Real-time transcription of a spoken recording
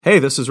Hey,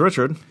 this is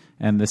Richard.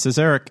 And this is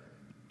Eric.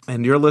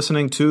 And you're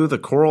listening to the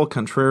Choral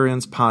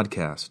Contrarians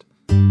podcast.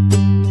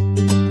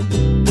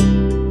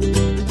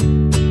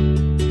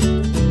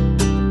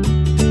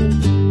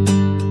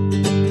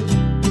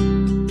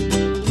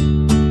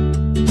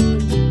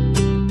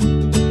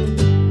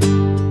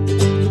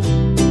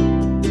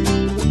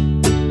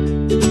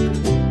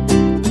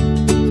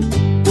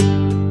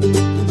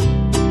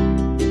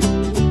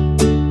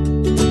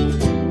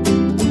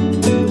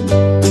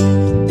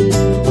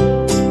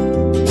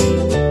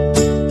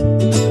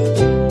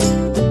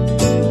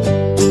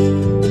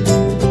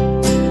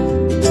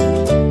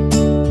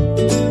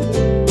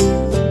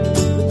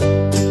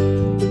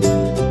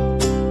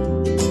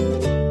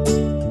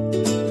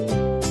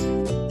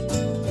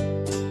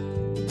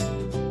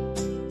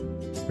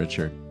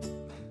 Richard.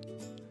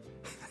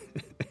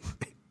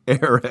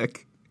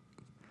 Eric.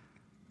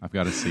 I've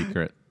got a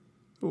secret.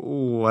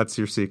 What's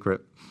your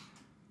secret?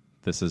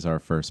 This is our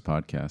first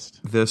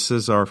podcast. This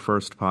is our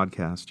first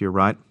podcast. You're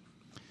right.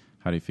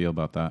 How do you feel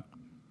about that?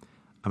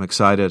 I'm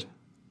excited.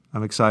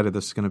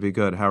 This is going to be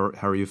good. How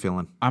are you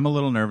feeling? I'm a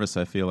little nervous.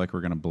 I feel like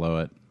we're going to blow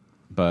it.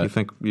 But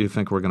You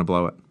think we're going to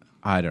blow it?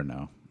 I don't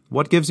know.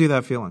 What gives you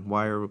that feeling?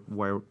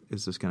 Why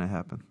is this going to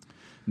happen?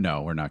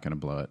 No, we're not going to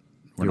blow it.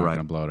 We're You're not right.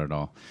 going to blow it at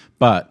all.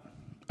 But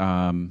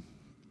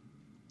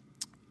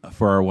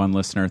for our one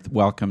listener,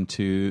 welcome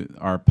to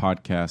our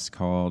podcast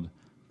called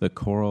The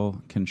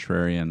Choral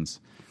Contrarians.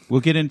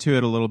 We'll get into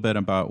it a little bit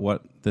about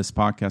what this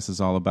podcast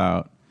is all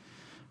about.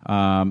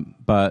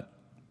 But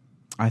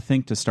I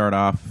think to start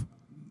off,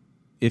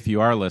 if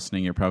you are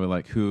listening, you're probably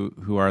like,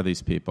 who are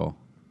these people?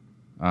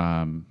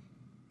 Our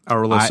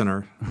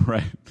listener.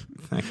 Right.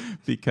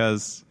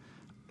 Because,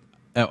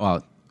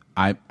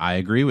 I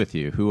agree with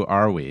you. Who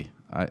are we?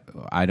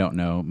 I don't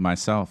know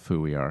myself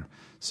who we are.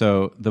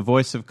 So the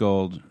voice of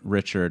gold,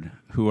 Richard,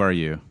 who are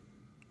you?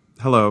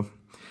 Hello.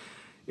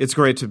 It's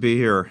great to be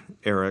here,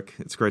 Eric.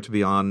 It's great to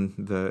be on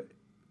the...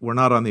 We're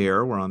not on the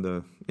air. We're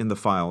in the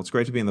file. It's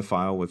great to be in the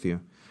file with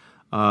you.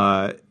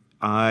 I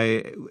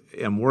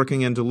am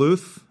working in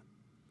Duluth,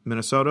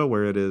 Minnesota,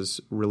 where it is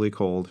really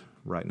cold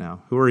right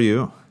now. Who are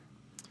you?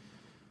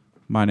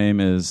 My name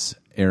is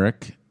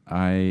Eric.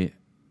 I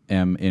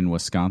am in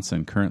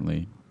Wisconsin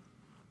currently.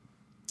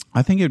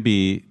 I think it'd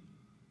be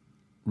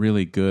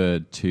really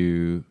good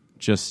to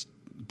just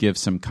give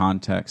some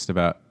context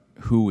about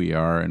who we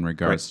are in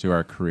regards to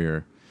our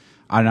career.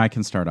 And I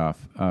can start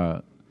off.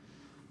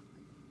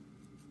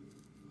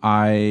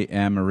 I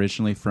am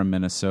originally from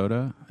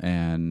Minnesota,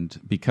 and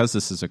because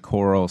this is a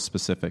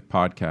choral-specific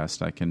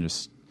podcast, I can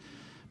just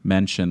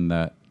mention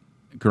that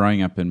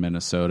growing up in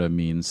Minnesota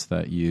means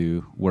that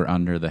you were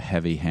under the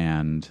heavy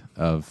hand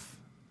of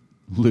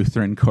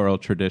Lutheran choral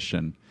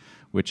tradition,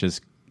 which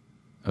is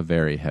a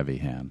very heavy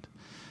hand.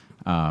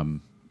 A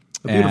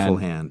beautiful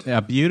hand.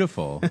 A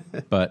beautiful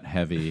but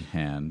heavy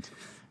hand.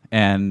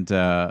 And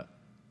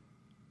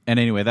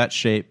anyway, that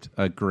shaped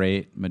a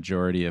great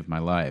majority of my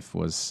life,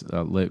 was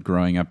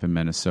growing up in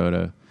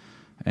Minnesota.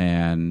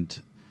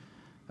 And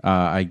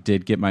I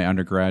did get my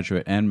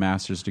undergraduate and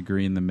master's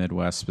degree in the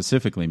Midwest,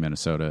 specifically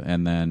Minnesota,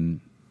 and then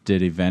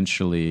did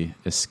eventually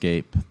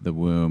escape the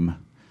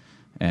womb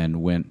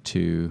and went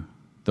to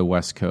the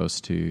West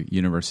Coast to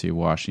University of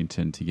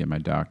Washington to get my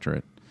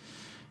doctorate.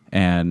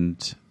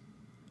 And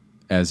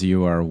as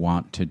you are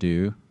wont to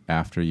do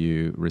after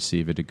you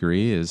receive a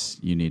degree, is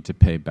you need to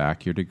pay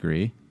back your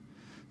degree.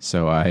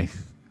 So I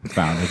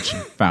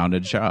found a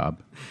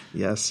job.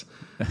 Yes.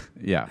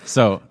 Yeah.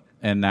 So,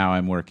 and now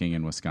I'm working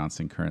in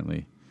Wisconsin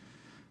currently.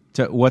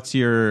 What's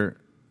your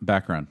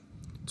background?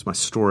 It's my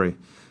story,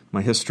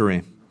 my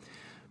history.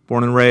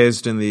 Born and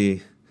raised in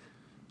the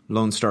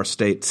Lone Star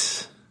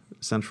State,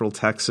 Central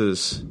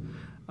Texas.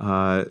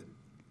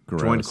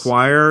 Joined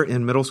choir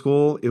in middle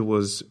school. It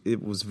was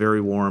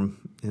very warm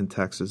in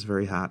Texas,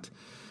 very hot.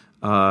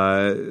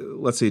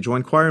 Let's see.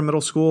 Joined choir in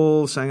middle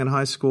school, sang in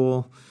high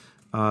school.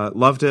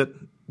 Loved it.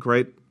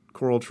 Great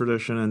choral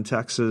tradition in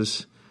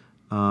Texas.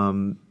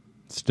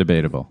 It's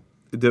debatable.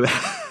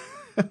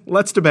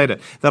 Let's debate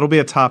it. That'll be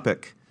a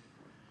topic.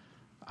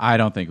 I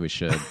don't think we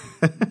should.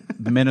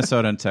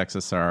 Minnesota and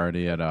Texas are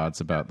already at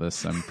odds about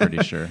this, I'm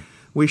pretty sure.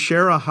 We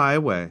share a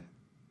highway.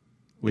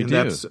 We and do.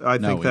 I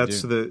think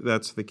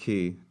that's the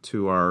key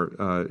to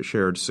our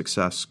shared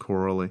success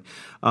chorally.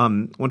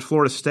 Went to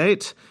Florida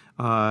State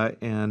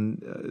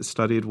and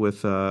studied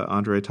with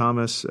Andre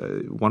Thomas.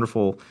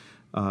 Wonderful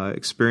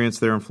experience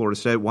there in Florida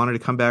State. Wanted to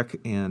come back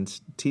and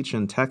teach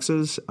in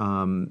Texas,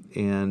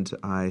 and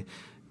I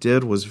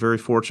did. Was very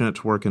fortunate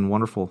to work in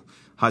wonderful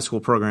high school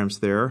programs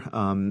there.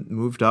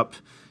 Moved up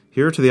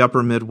here to the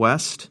upper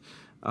Midwest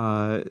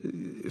a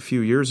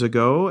few years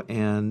ago,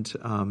 and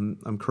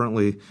I'm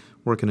currently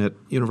working at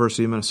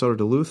University of Minnesota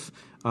Duluth.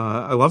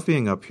 I love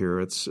being up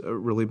here. It's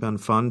really been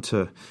fun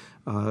to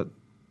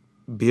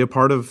be a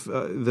part of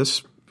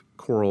this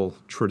choral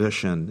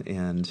tradition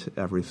and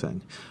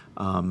everything.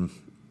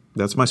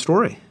 That's my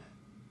story.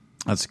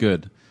 That's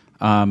good.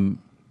 I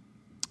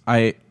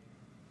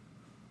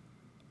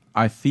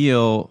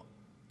feel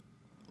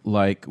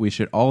like we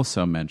should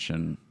also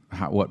mention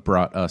what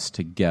brought us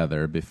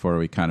together before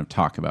we kind of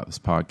talk about this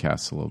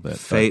podcast a little bit.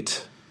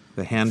 Fate,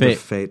 the hand of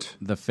fate.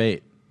 The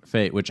fate,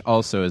 which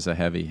also is a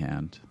heavy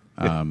hand.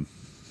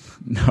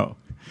 No.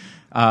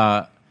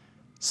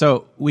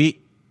 So we,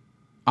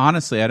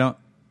 honestly, I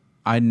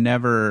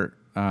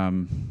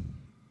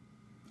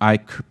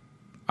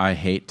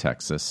hate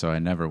Texas, so I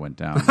never went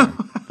down there.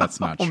 That's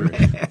not true.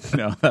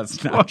 No,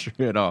 that's not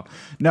true at all.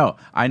 No,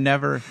 I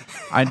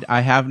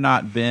have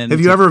not been.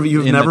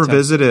 You've never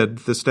visited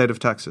the state of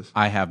Texas?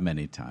 I have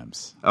many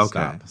times.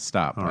 Okay.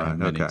 Stop. All right, I have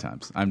many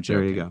times. I'm joking.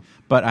 There you go.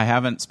 But I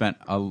haven't spent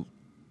a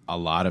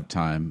lot of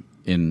time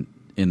in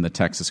the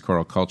Texas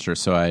choral culture,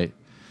 so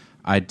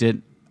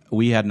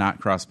we had not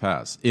crossed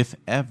paths, if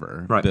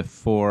ever,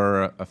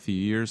 before a few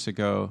years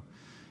ago.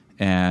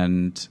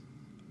 And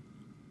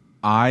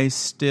I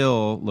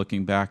still,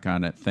 looking back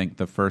on it, think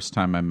the first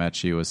time I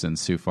met you was in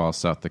Sioux Falls,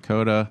 South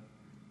Dakota.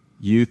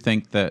 You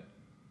think that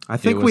I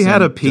think we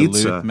had a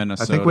pizza. Duluth,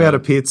 Minnesota. I think we had a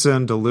pizza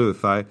in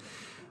Duluth. I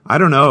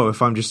don't know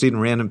if I'm just eating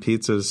random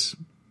pizzas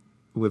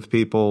with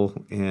people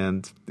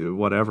and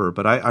whatever,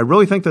 but I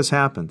really think this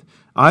happened.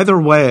 Either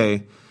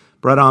way,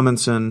 Brett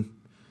Amundsen,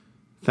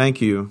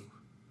 thank you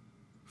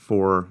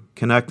for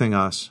connecting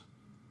us.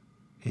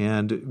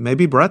 And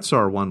maybe Brett's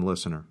our one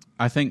listener.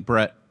 I think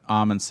Brett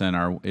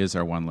Amundsen is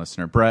our one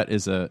listener. Brett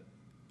is a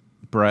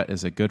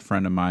good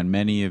friend of mine.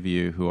 Many of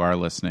you who are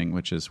listening,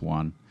 which is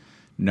one,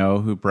 know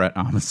who Brett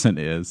Amundsen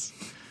is.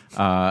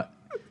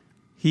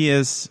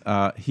 He's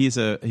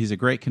a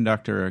great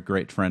conductor, a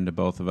great friend to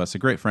both of us, a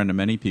great friend to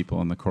many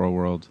people in the choral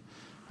world.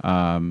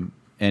 And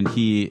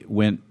he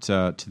went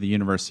to the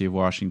University of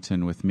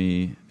Washington with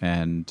me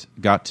and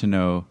got to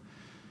know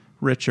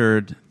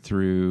Richard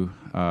through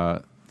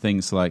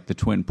things like the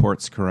Twin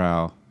Ports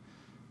Chorale.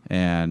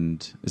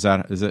 And is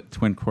it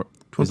Twin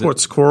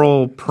Ports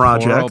Choral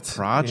Project? Choral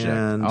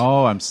Project.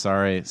 I'm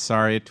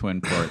sorry,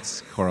 Twin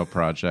Ports Choral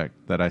Project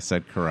that I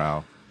said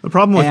chorale. The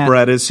problem with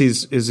Brett is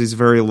he's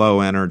very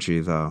low energy,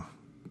 though.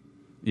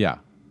 Yeah.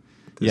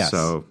 Yes.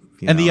 So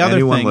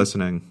anyone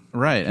listening,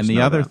 right? And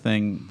the other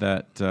thing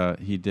that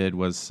he did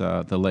was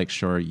the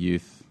Lakeshore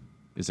Youth.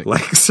 Is it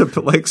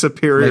Lake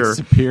Superior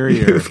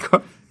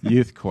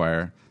Youth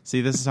Choir?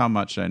 See, this is how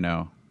much I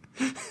know.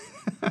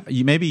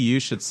 Maybe you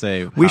should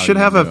say. We should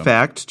have a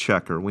fact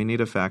checker. We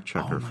need a fact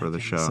checker for the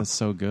show. That's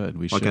so good.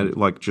 We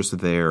should just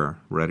there,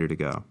 ready to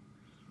go.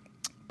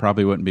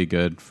 Probably wouldn't be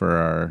good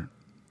for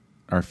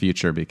our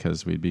future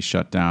because we'd be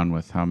shut down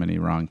with how many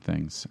wrong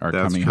things are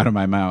coming out of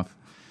my mouth.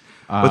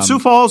 But Sioux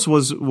Falls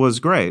was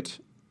great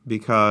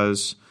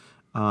because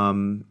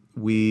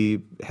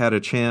we had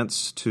a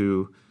chance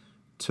to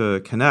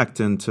connect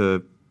and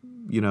to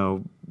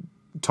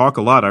talk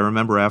a lot. I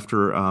remember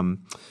after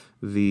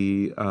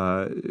the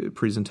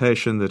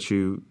presentation that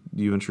you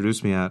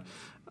introduced me at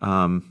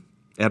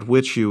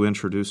which you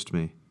introduced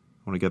me.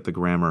 I want to get the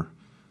grammar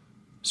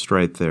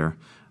straight there.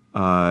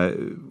 I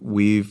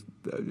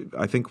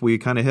think we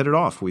kind of hit it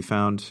off. We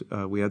found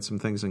we had some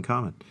things in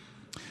common.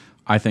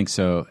 I think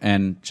so.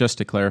 And just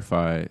to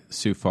clarify,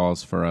 Sioux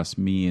Falls for us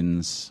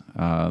means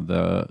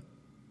the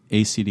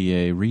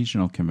ACDA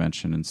Regional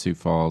Convention in Sioux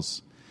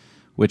Falls,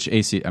 which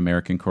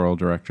American Choral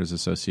Directors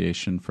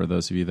Association, for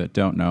those of you that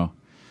don't know,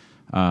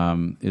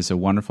 is a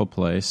wonderful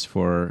place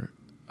for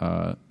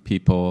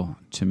people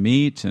to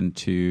meet and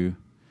to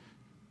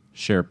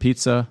share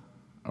pizza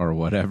or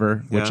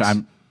whatever, which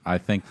I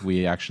think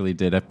we actually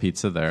did have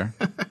pizza there.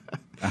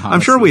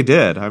 I'm sure we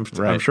did.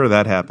 I'm sure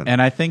that happened.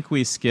 And I think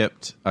we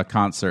skipped a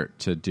concert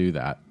to do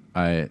that.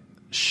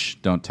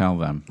 Don't tell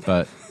them.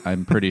 But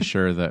I'm pretty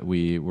sure that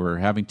we were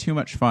having too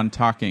much fun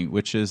talking,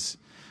 which is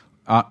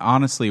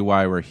honestly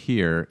why we're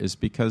here, is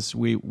because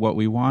what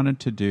we wanted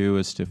to do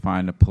is to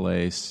find a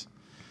place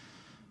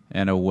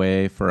and a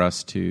way for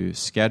us to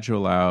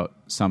schedule out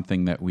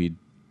something that we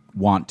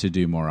want to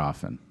do more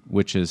often,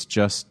 which is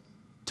just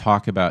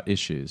talk about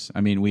issues.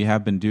 I mean, we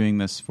have been doing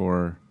this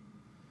for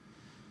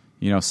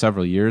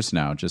several years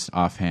now, just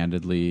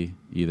offhandedly,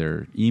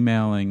 either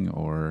emailing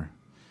or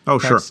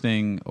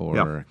texting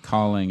or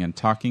calling and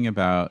talking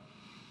about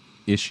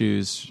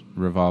issues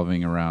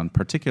revolving around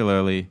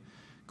particularly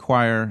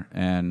choir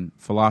and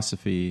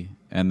philosophy,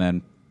 and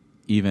then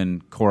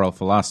even choral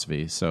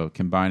philosophy, so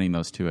combining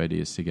those two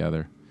ideas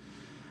together.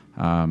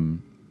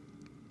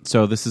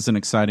 So this is an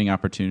exciting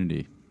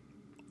opportunity.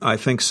 I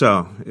think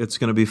so. It's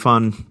going to be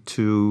fun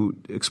to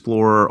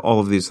explore all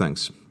of these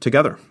things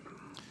together.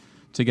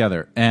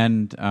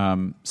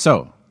 And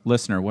so,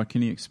 listener, what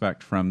can you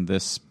expect from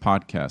this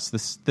podcast?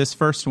 This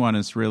first one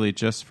is really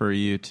just for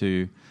you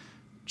to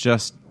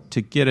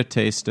get a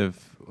taste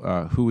of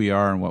who we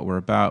are and what we're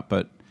about.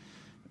 But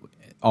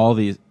all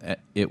these,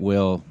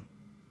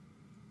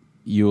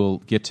 you'll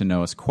get to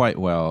know us quite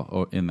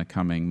well in the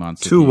coming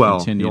months. Too well.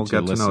 Continue You'll to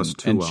get listen to know us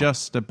too and well.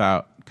 just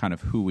about kind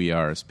of who we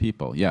are as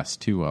people. Yes,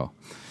 too well.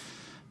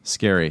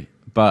 Scary,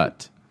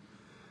 but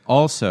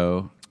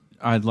also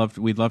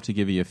we'd love to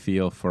give you a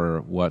feel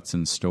for what's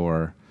in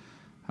store.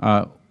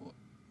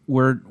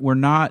 We're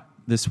not.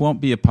 This won't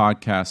be a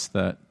podcast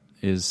that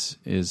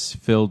is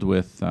filled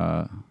with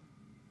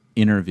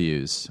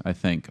interviews, I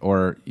think,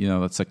 or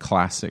that's a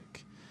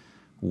classic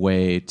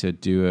way to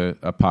do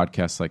a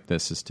podcast like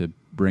this, is to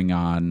bring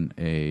on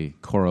a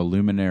choral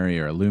luminary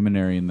or a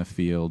luminary in the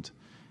field,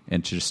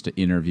 and just to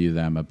interview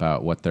them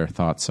about what their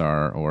thoughts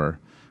are, or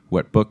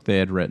what book they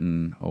had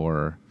written,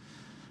 or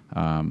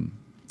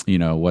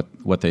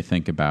what they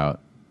think about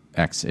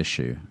X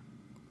issue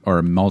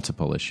or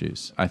multiple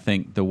issues. I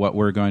think what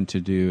we're going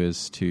to do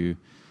is to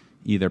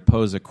either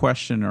pose a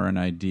question or an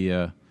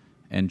idea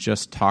and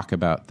just talk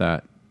about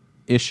that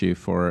issue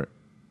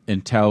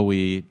until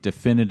we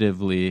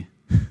definitively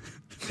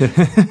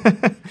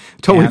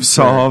until we've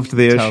solved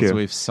the issue. Until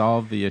we've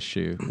solved the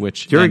issue,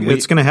 which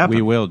it's going to happen.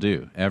 We will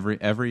do.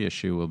 Every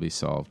issue will be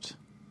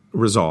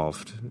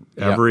resolved.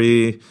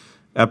 Every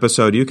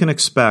episode, you can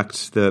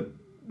expect that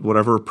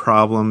whatever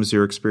problems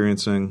you're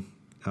experiencing,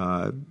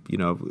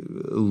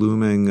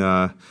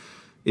 looming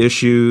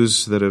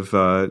issues that have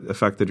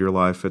affected your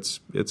life, it's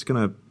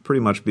going to pretty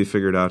much be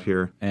figured out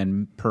here.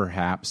 And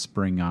perhaps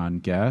bring on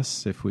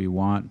guests if we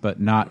want, but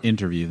not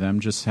interview them.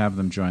 Just have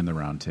them join the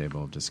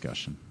roundtable of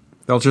discussion.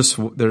 They're just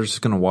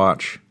going to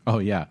watch. Oh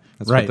yeah,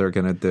 that's right. What they're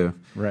going to do.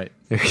 Right.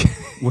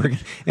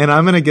 And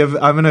I'm going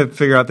to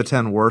figure out the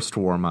 10 worst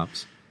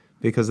warm-ups,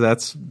 because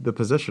that's the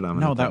position I'm in.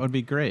 No, that would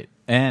be great.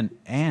 And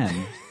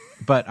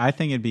but I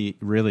think it'd be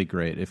really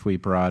great if we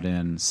brought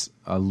in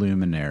a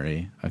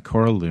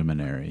choral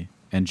luminary,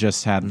 and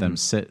just had them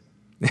sit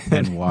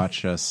and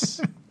watch us,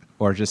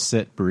 or just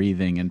sit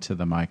breathing into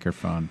the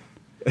microphone.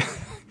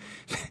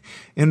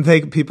 And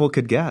people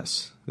could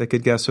guess. They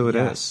could guess who it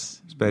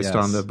is. It's based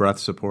on the breath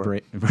support.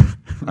 Right.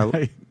 I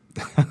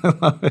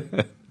love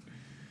it.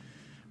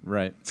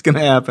 Right. It's going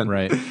to happen.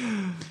 Right.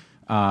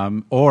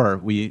 Or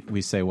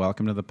we say,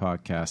 welcome to the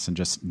podcast, and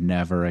just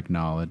never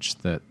acknowledge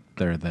that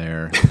they're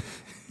there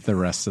the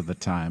rest of the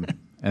time.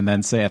 And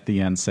then at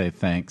the end,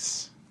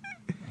 thanks.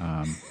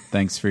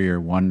 Thanks for your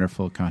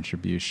wonderful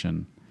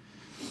contribution.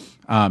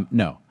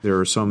 No. There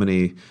are so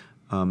many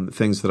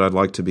things that I'd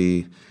like to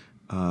be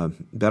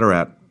better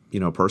at,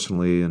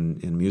 personally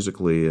and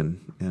musically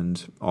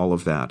and all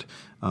of that.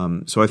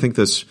 So I think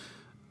this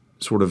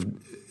sort of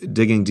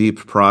digging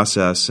deep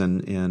process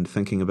and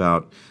thinking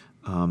about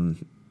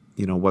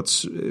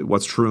what's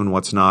true and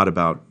what's not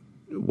about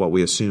what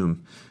we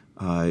assume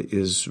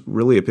is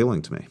really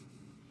appealing to me.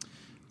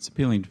 It's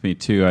appealing to me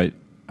too.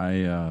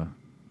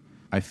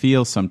 I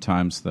feel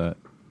sometimes that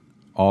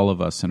all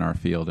of us in our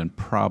field, and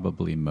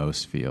probably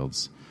most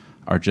fields,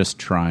 are just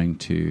trying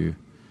to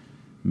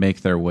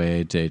make their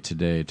way day to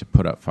day to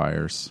put up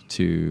fires,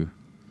 to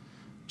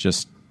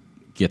just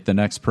get the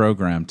next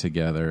program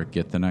together,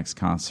 get the next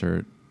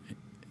concert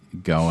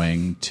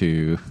going,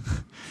 to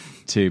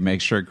make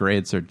sure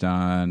grades are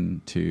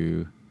done,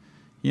 and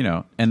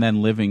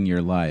then living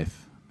your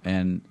life.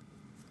 And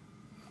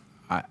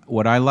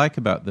what I like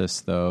about this,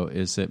 though,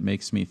 is it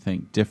makes me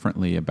think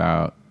differently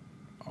about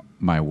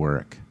my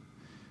work,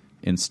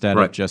 instead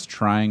of just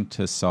trying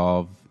to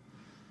solve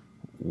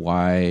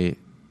why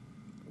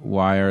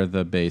are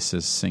the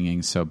basses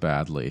singing so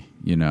badly,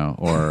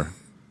 or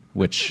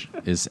which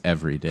is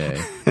every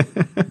day.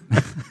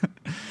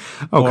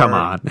 Come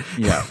on.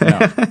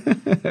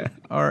 Yeah.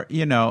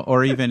 No.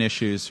 Or even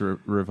issues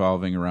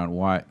revolving around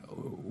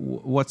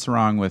what's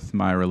wrong with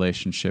my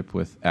relationship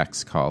with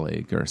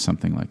ex-colleague or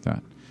something like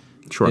that.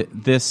 Sure.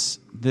 This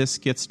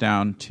gets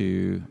down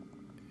to,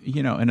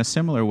 in a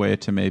similar way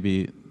to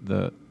maybe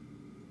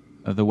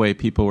the way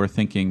people were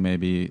thinking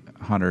maybe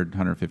 100,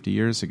 150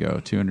 years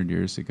ago, 200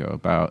 years ago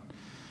about,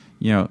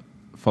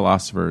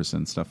 philosophers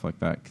and stuff like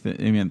that.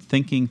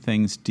 Thinking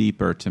things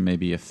deeper to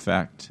maybe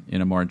affect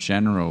in a more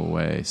general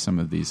way some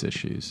of these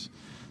issues,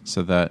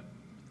 so that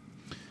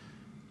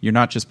you're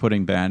not just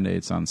putting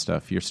Band-Aids on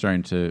stuff. You're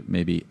starting to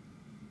maybe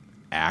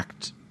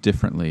act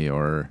differently,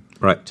 or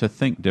to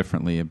think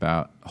differently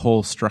about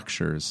whole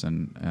structures.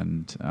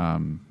 And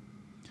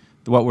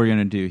what we're going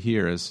to do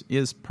here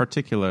is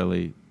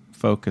particularly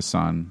focus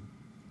on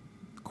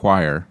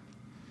choir,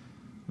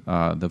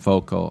 the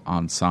vocal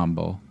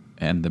ensemble,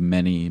 and the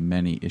many,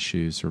 many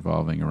issues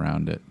revolving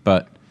around it.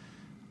 But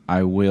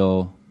I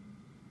will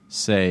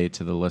say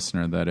to the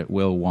listener that it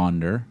will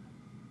wander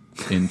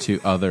into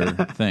other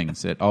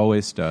things. It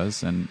always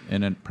does, and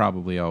it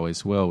probably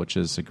always will, which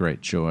is a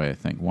great joy, I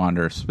think.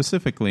 Wander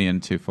specifically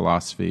into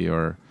philosophy,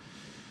 or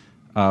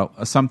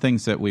some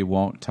things that we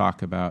won't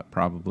talk about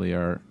probably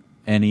are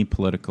any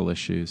political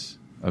issues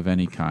of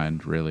any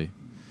kind, really.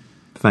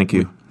 Thank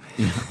you.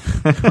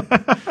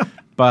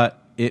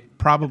 But it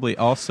probably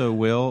also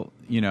will,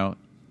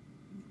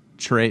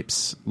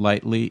 traipse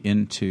lightly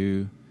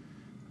into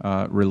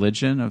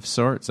religion of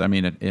sorts.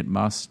 It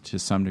must to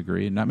some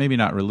degree. Maybe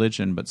not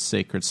religion, but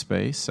sacred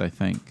space. I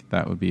think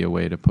that would be a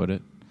way to put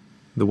it.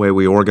 The way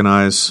we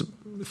organize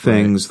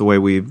things, the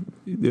way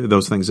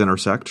those things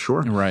intersect.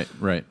 Sure.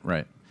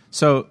 Right.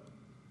 So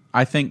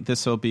I think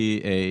this will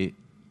be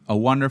a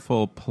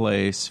wonderful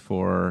place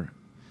for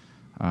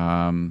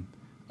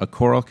a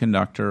choral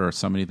conductor or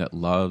somebody that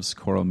loves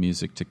choral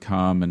music to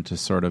come and to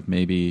sort of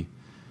maybe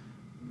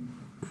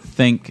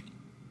think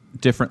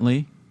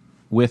differently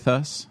with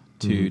us,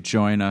 to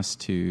join us,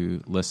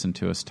 to listen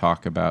to us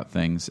talk about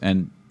things,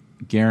 and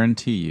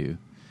guarantee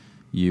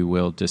you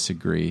will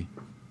disagree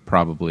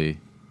probably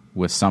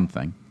with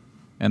something.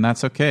 And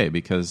that's okay,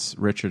 because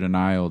Richard and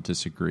I will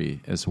disagree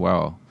as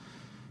well.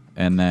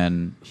 And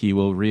then he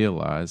will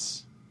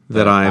realize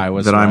that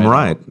I'm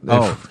right.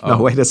 Oh,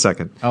 no, wait a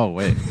second. Oh,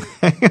 wait.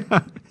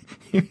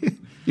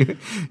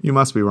 you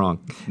must be wrong.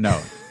 No.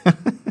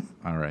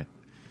 All right.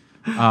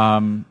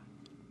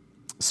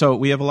 So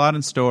we have a lot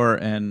in store,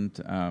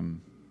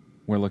 and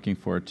we're looking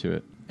forward to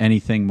it.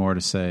 Anything more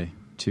to say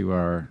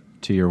to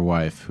your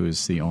wife,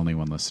 who's the only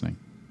one listening?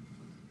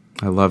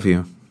 I love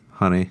you,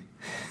 honey.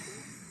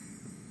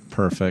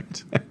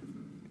 Perfect.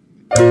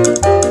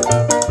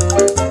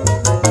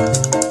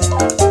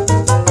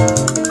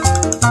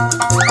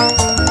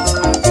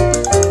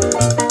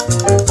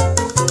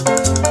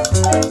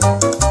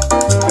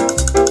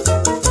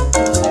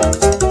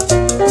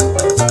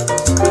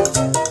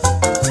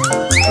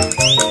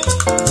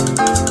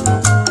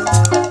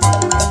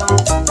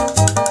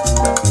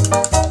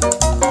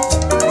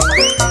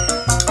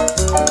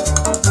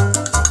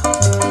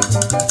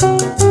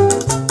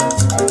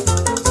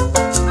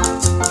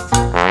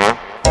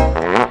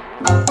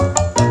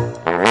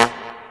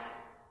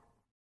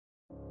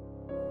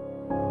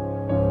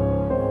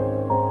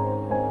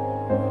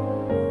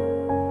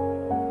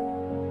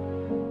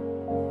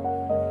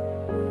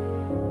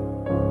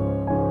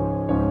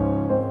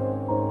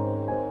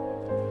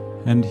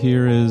 And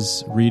here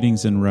is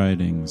Readings and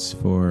Writings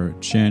for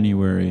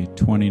January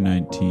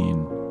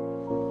 2019.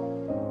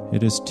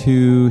 It is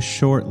 2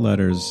 short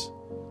letters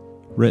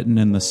written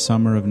in the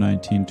summer of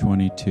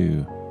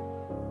 1922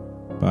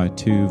 by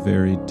 2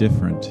 very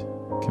different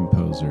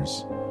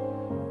composers.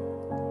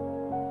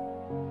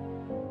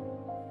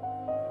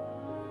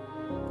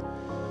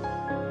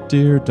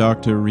 Dear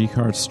Dr.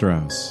 Richard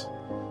Strauss,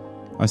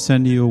 I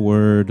send you a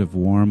word of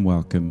warm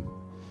welcome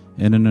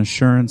and an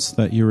assurance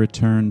that your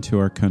return to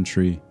our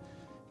country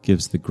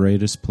gives the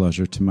greatest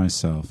pleasure to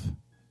myself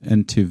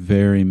and to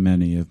very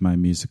many of my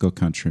musical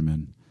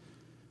countrymen.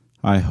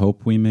 I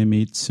hope we may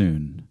meet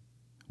soon.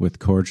 With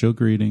cordial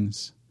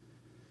greetings,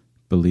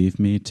 believe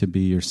me to be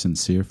your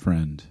sincere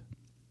friend,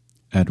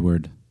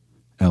 Edward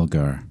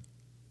Elgar.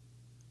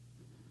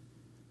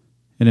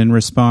 And in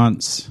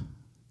response,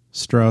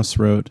 Strauss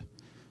wrote,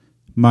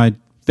 My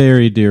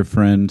very dear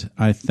friend,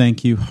 I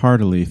thank you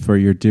heartily for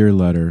your dear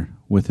letter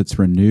with its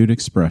renewed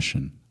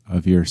expression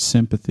of your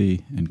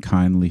sympathy and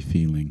kindly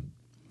feeling,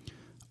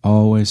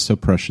 always so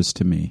precious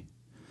to me.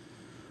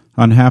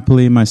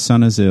 Unhappily, my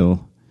son is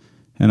ill,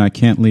 and I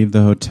can't leave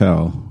the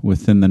hotel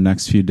within the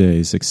next few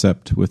days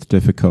except with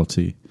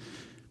difficulty.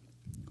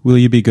 Will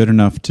you be good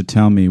enough to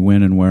tell me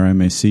when and where I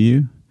may see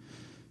you?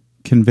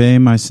 Convey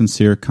my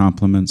sincere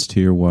compliments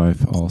to your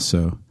wife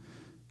also.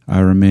 I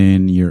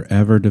remain your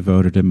ever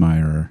devoted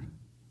admirer,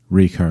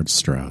 Richard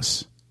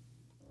Strauss.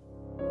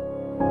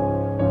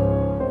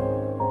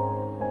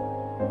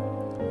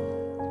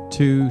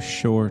 Two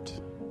short,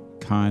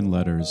 kind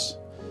letters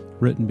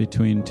written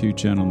between 2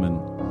 gentlemen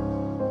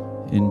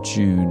in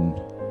June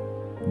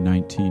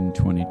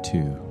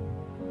 1922.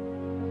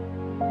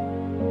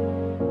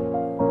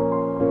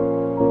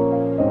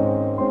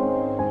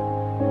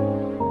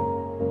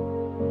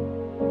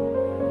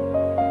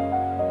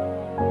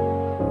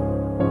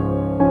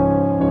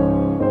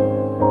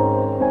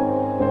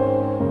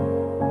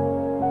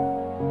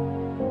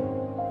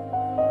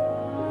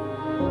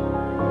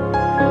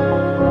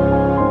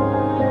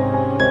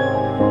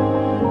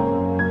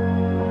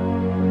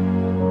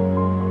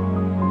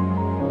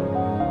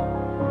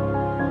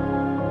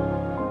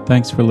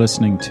 Thanks for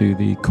listening to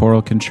the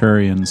Choral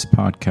Contrarians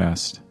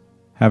podcast.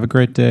 Have a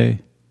great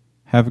day,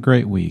 have a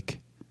great week,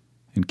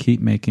 and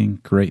keep making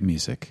great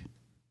music.